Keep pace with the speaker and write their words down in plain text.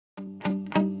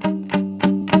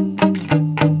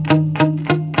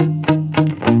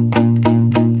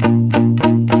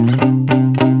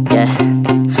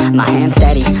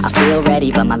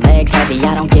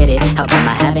How come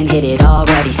I haven't hit it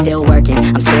already? Still working,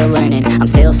 I'm still learning, I'm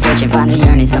still searching, finally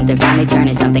earning something, finally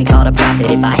turning something called a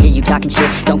profit. If I hear you talking shit,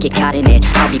 don't get caught in it.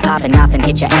 I'll be popping off and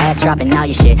hit your ass, dropping all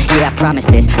your shit. Yeah, I promise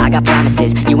this, I got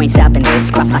promises, you ain't stopping this.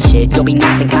 Cross my shit, you'll be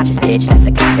knocked unconscious, bitch. That's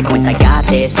the consequence, I got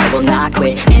this, I will not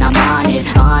quit. And I'm on it,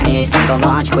 honest, I'm gon'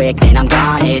 launch quick, then I'm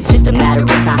gone. It's just a matter of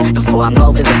time before I'm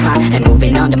over the climb and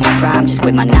moving under my prime. Just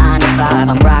quit my 9 to 5,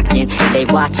 I'm rocking, they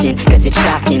watching, cause it's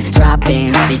shocking.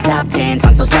 Dropping all these top 10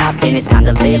 songs, no stopping. It's time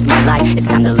to live my life, it's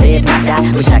time to live, not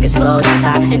die. Wish I could slow down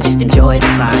time and just enjoy the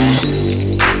climb.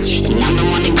 And I'm the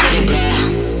one to get it, bro.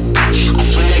 I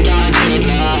swear to God, I get it,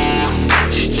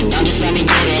 bro. So don't just let me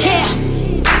get it.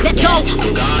 Yeah, let's go.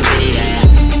 I'm gon' get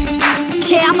it,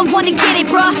 yeah, I'm the one to get it,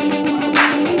 bro.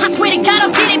 I swear to God,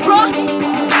 I'll get it, bro.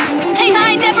 Hey,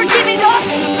 I ain't never giving up.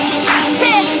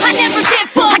 Said I never give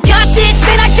up. I got this,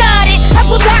 man, I got it. I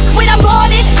will not quit, I'm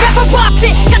on it. Never rock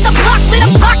it. Got the block lit,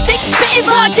 I'm toxic. Spitting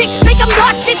logic, make them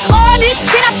nauseous. Honest,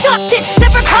 can I stop this?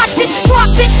 Never cautious,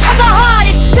 drop it. I'm the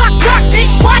hardest. Knock, knock,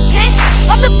 bitch, watch it.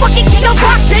 I'm the fucking king of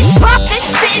rock, bitch. Profit,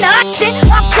 spitting hot shit.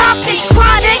 I'm topic,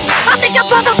 chronic. I think I'm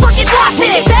motherfucking lost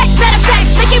it. Back, better back,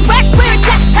 making racks where it's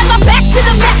at. Have my back to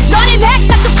the mat, not an act,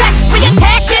 that's a fact. We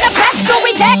attack, get a back, no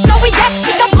react, no react.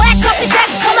 Think I'm black off his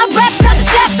ass, while I rap, not a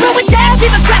snap. Throwing jabs,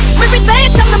 even crap, we're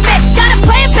advanced, I'm the man. Gotta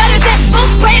play it better than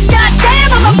most brands,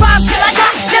 goddamn. I'm a rhyme till I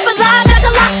die, never lie, that's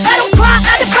a lie. I don't try,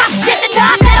 I defy, get the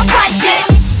nod, that I'm right, yeah.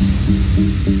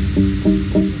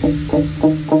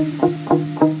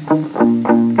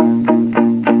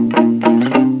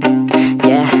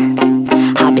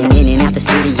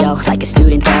 Like a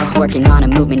student though, working on a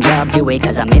movement, yeah, I'll do it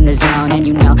cause I'm in the zone. And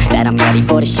you know that I'm ready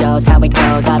for the shows, how it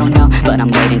goes, I don't know, but I'm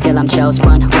waiting till I'm chose.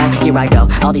 One, whoa, here I go,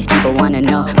 all these people wanna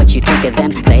know what you think of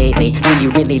them lately. Do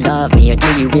you really love me or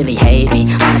do you really hate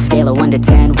me? On a scale of 1 to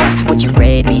 10, what would you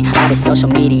rate me? All this social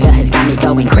media has got me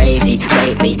going crazy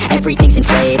lately. Everything's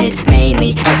inflated,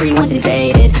 mainly, everyone's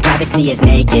invaded. Privacy is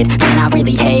naked, man, I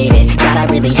really hate it. God, I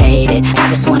really hate it, I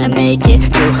just wanna make it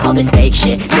through all this fake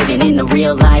shit. Living in the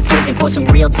real life, living for some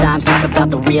real times. Talk about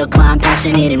the real climb,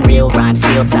 passionate in real rhymes.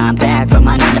 Steal time back from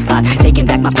my 9 to 5, taking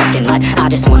back my fucking life. I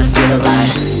just wanna feel alive.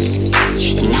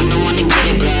 And I'm the one to get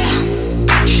it, bro.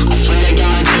 I swear to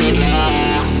God, I get it,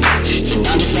 bro. So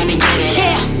don't just let me get it.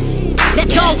 Yeah,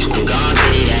 let's go. I'm gon'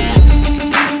 get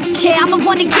it, yeah, I'm the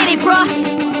one to get it, bro.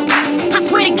 I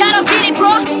swear to God, I'll get it,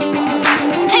 bro.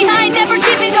 Hey, I ain't never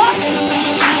giving up.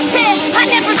 Said I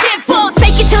never give up.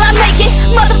 Fake it till I make it,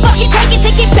 motherfucking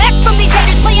take it back from these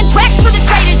haters. Playing tracks for the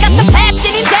traitors, got the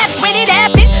passion in depth when it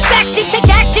happens. Factions take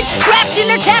actions, trapped in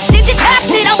their captains, it's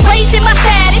happening. I'm raising my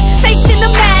status, facing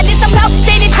the madness. I'm out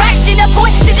gaining traction,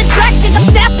 avoid the distractions. I'm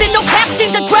snapping, no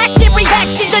captions, attracting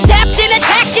reactions. Adapting,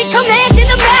 attacking, commanding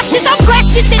the masses. I'm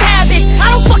practicing habits, I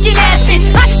don't fucking ask it,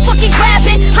 I just fucking grab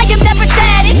it. I am never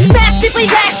static, massively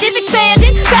active,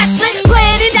 expanding, backslid,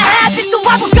 playing into habits. So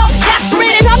I will go capture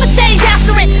it and I'ma stay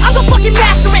after it. I'm gonna fucking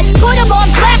master it, put them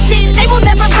on blast it. They will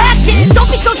never last it, don't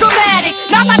be so dramatic.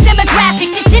 Not my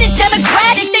demographic, this shit is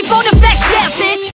democratic. They vote Neffex, yeah bitch.